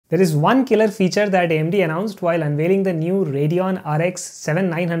There is one killer feature that AMD announced while unveiling the new Radeon RX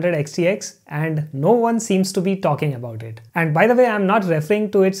 7900 XTX, and no one seems to be talking about it. And by the way, I'm not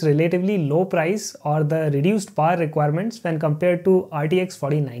referring to its relatively low price or the reduced power requirements when compared to RTX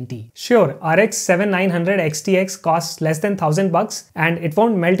 4090. Sure, RX 7900 XTX costs less than $1000 and it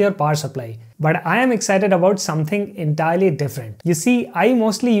won't melt your power supply. But I am excited about something entirely different. You see, I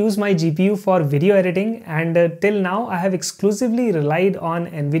mostly use my GPU for video editing, and till now I have exclusively relied on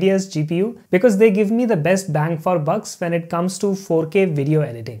Nvidia's GPU because they give me the best bang for bucks when it comes to 4K video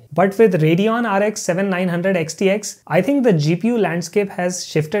editing. But with Radeon RX 7900 XTX, I think the GPU landscape has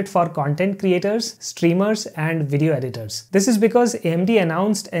shifted for content creators, streamers, and video editors. This is because AMD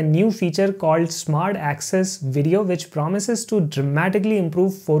announced a new feature called SmartAccess Video, which promises to dramatically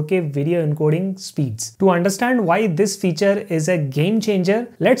improve 4K video encoding speeds. To understand why this feature is a game changer,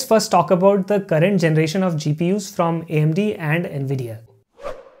 let's first talk about the current generation of GPUs from AMD and Nvidia.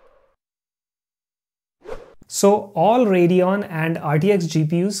 So all Radeon and RTX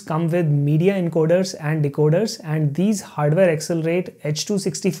GPUs come with media encoders and decoders, and these hardware accelerate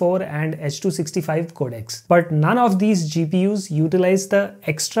H.264 and H.265 codecs. But none of these GPUs utilize the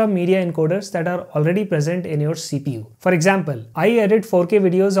extra media encoders that are already present in your CPU. For example, I edit 4K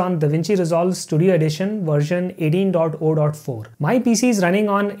videos on DaVinci Resolve Studio Edition version 18.0.4. My PC is running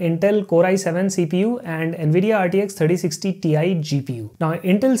on Intel Core i7 CPU and Nvidia RTX 3060 Ti GPU. Now,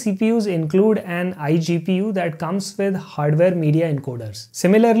 Intel CPUs include an iGPU that comes with hardware media encoders.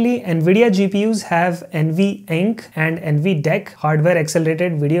 Similarly, Nvidia GPUs have NVEnc and NVDec hardware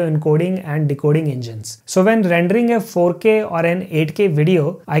accelerated video encoding and decoding engines. So when rendering a 4K or an 8K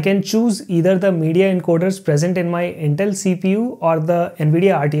video, I can choose either the media encoders present in my Intel CPU or the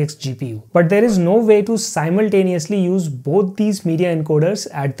Nvidia RTX GPU. But there is no way to simultaneously use both these media encoders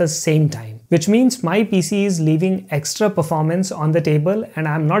at the same time, which means my PC is leaving extra performance on the table and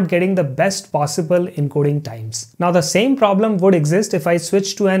I'm not getting the best possible encoding times. Now the same problem would exist if I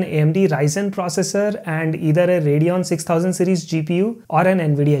switch to an AMD Ryzen processor and either a Radeon 6000 series GPU or an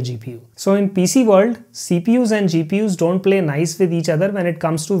Nvidia GPU. So in PC world, CPUs and GPUs don't play nice with each other when it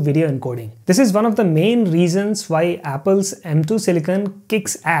comes to video encoding. This is one of the main reasons why Apple's M2 silicon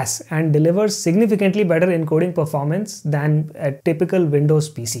kicks ass and delivers significantly better encoding performance than a typical Windows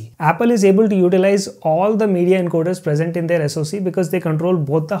PC. Apple is able to utilize all the media encoders present in their SoC because they control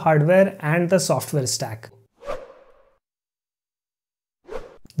both the hardware and the software stack.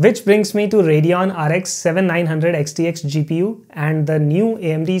 Which brings me to Radeon RX 7900 XTX GPU and the new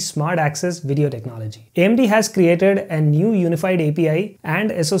AMD SmartAccess video technology. AMD has created a new unified API and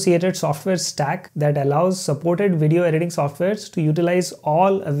associated software stack that allows supported video editing softwares to utilize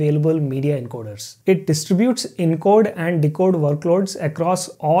all available media encoders. It distributes encode and decode workloads across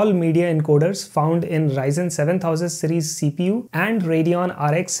all media encoders found in Ryzen 7000 series CPU and Radeon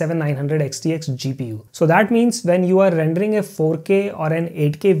RX 7900 XTX GPU. So that means when you are rendering a 4K or an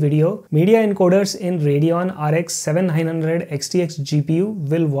 8K video, media encoders in Radeon RX 7900 XTX GPU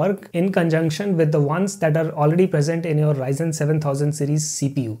will work in conjunction with the ones that are already present in your Ryzen 7000 series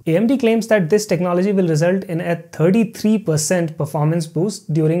CPU. AMD claims that this technology will result in a 33% performance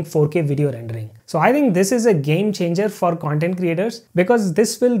boost during 4K video rendering. So I think this is a game changer for content creators because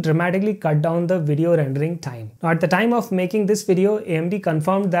this will dramatically cut down the video rendering time. Now at the time of making this video, AMD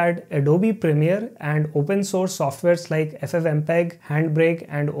confirmed that Adobe Premiere and open source softwares like ffmpeg, handbrake,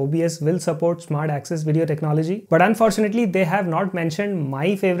 and OBS will support SmartAccess video technology. But unfortunately, they have not mentioned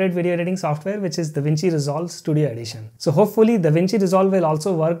my favorite video editing software, which is DaVinci Resolve Studio Edition. So hopefully DaVinci Resolve will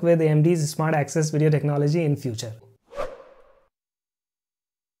also work with AMD's SmartAccess video technology in future.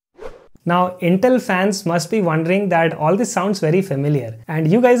 Now, Intel fans must be wondering that all this sounds very familiar,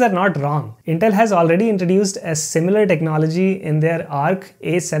 and you guys are not wrong. Intel has already introduced a similar technology in their Arc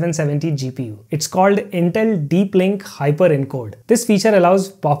A770 GPU. It's called Intel Deep Link Hyper Encode. This feature allows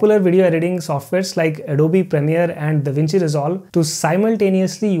popular video editing softwares like Adobe Premiere and DaVinci Resolve to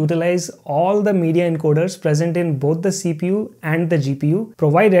simultaneously utilize all the media encoders present in both the CPU and the GPU,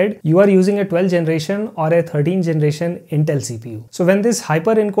 provided you are using a 12th generation or a 13th generation Intel CPU. So when this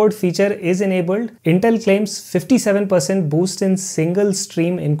hyper encode feature is enabled, Intel claims 57% boost in single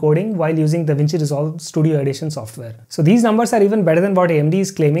stream encoding while using DaVinci Resolve Studio Edition software. So these numbers are even better than what AMD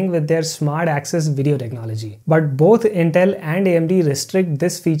is claiming with their SmartAccess video technology. But both Intel and AMD restrict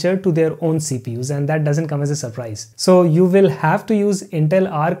this feature to their own CPUs, and that doesn't come as a surprise. So you will have to use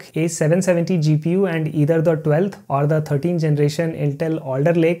Intel Arc A770 GPU and either the 12th or the 13th generation Intel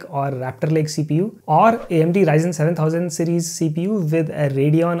Alder Lake or Raptor Lake CPU, or AMD Ryzen 7000 series CPU with a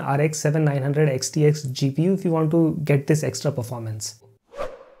Radeon RX 7900 XTX GPU if you want to get this extra performance.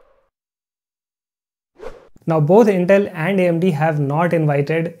 Now both Intel and AMD have not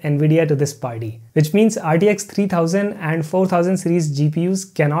invited Nvidia to this party, which means RTX 3000 and 4000 series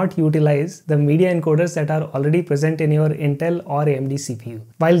GPUs cannot utilize the media encoders that are already present in your Intel or AMD CPU.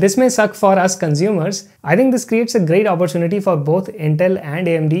 While this may suck for us consumers, I think this creates a great opportunity for both Intel and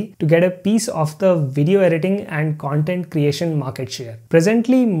AMD to get a piece of the video editing and content creation market share.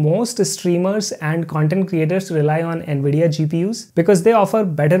 Presently, most streamers and content creators rely on Nvidia GPUs because they offer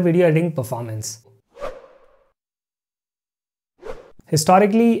better video editing performance.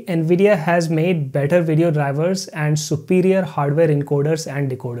 Historically, Nvidia has made better video drivers and superior hardware encoders and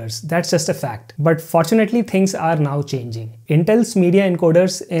decoders. That's just a fact. But fortunately, things are now changing. Intel's media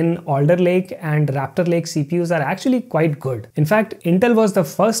encoders in Alder Lake and Raptor Lake CPUs are actually quite good. In fact, Intel was the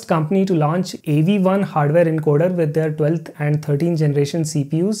first company to launch AV1 hardware encoder with their 12th and 13th generation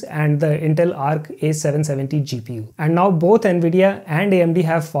CPUs and the Intel Arc A770 GPU. And now both Nvidia and AMD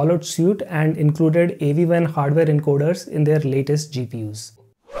have followed suit and included AV1 hardware encoders in their latest GPUs.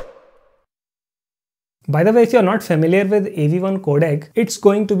 By the way, if you're not familiar with AV1 codec, it's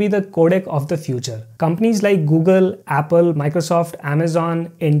going to be the codec of the future. Companies like Google, Apple, Microsoft,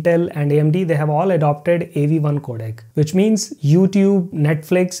 Amazon, Intel, and AMD, they have all adopted AV1 codec, which means YouTube,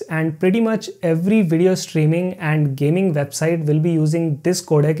 Netflix, and pretty much every video streaming and gaming website will be using this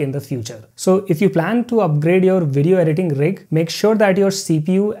codec in the future. So if you plan to upgrade your video editing rig, make sure that your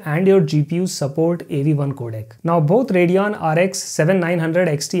CPU and your GPU support AV1 codec. Now both Radeon RX 7900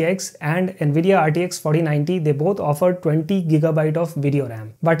 XTX and Nvidia RTX 4090, they both offer 20 GB of video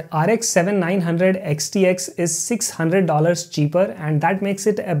RAM. But RX 7900 XTX is $600 cheaper, and that makes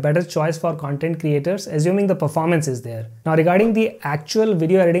it a better choice for content creators, assuming the performance is there. Now regarding the actual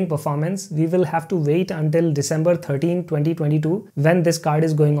video editing performance, we will have to wait until December 13, 2022 when this card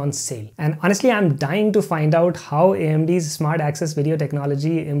is going on sale. And honestly, I'm dying to find out how AMD's SmartAccess video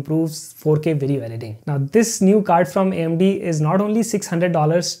technology improves 4K video editing. Now this new card from AMD is not only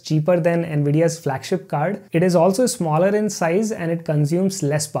 $600 cheaper than Nvidia's flagship card, it is also smaller in size and it consumes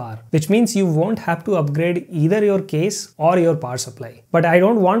less power, which means you won't have to upgrade either your case or your power supply. But I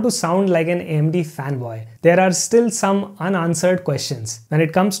don't want to sound like an AMD fanboy. There are still some unanswered questions. When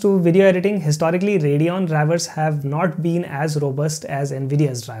it comes to video editing, historically Radeon drivers have not been as robust as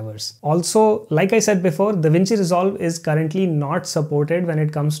Nvidia's drivers. Also, like I said before, DaVinci Resolve is currently not supported when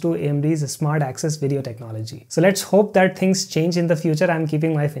it comes to AMD's SmartAccess video technology. So let's hope that things change in the future. I'm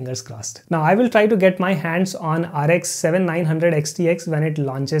keeping my fingers crossed. Now I will try to get my hands on RX 7900 XTX when it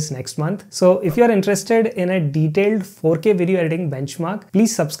launches next month. So if you're interested in a detailed 4K video editing benchmark,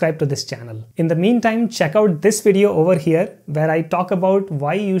 please subscribe to this channel. In the meantime, check out this video over here where I talk about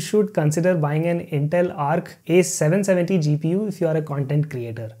why you should consider buying an Intel Arc A770 GPU if you are a content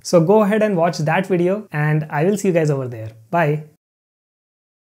creator. So go ahead and watch that video and I will see you guys over there. Bye.